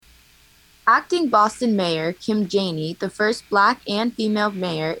Acting Boston Mayor Kim Janey, the first black and female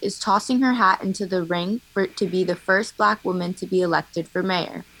mayor, is tossing her hat into the ring to be the first black woman to be elected for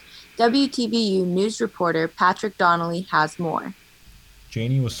mayor. WTVU News reporter Patrick Donnelly has more.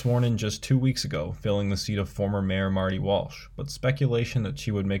 Janey was sworn in just 2 weeks ago, filling the seat of former Mayor Marty Walsh, but speculation that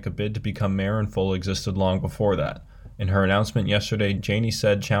she would make a bid to become mayor in full existed long before that. In her announcement yesterday, Janey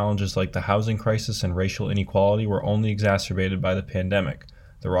said challenges like the housing crisis and racial inequality were only exacerbated by the pandemic.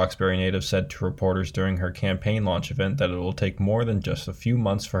 The Roxbury native said to reporters during her campaign launch event that it will take more than just a few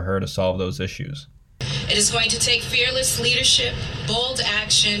months for her to solve those issues. It is going to take fearless leadership, bold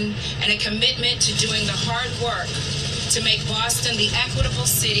action, and a commitment to doing the hard work to make Boston the equitable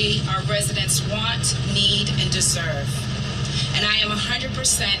city our residents want, need, and deserve. And I am 100%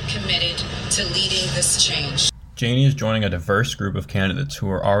 committed to leading this change. Janey is joining a diverse group of candidates who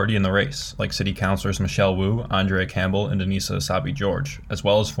are already in the race, like City Councilors Michelle Wu, Andrea Campbell, and Denisa Asabi-George, as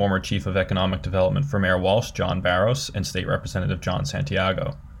well as former Chief of Economic Development for Mayor Walsh, John Barros, and State Representative John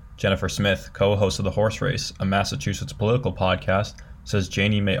Santiago. Jennifer Smith, co-host of The Horse Race, a Massachusetts political podcast, says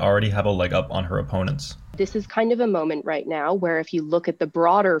Janey may already have a leg up on her opponents. This is kind of a moment right now where if you look at the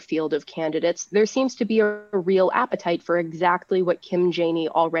broader field of candidates, there seems to be a real appetite for exactly what Kim Janey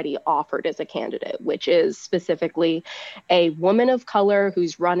already offered as a candidate, which is specifically a woman of color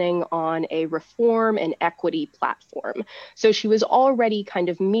who's running on a reform and equity platform. So she was already kind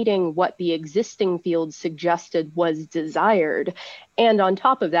of meeting what the existing field suggested was desired. And on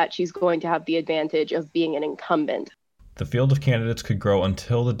top of that, she's going to have the advantage of being an incumbent. The field of candidates could grow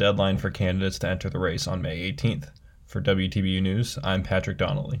until the deadline for candidates to enter the race on May 18th. For WTBU News, I'm Patrick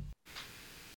Donnelly.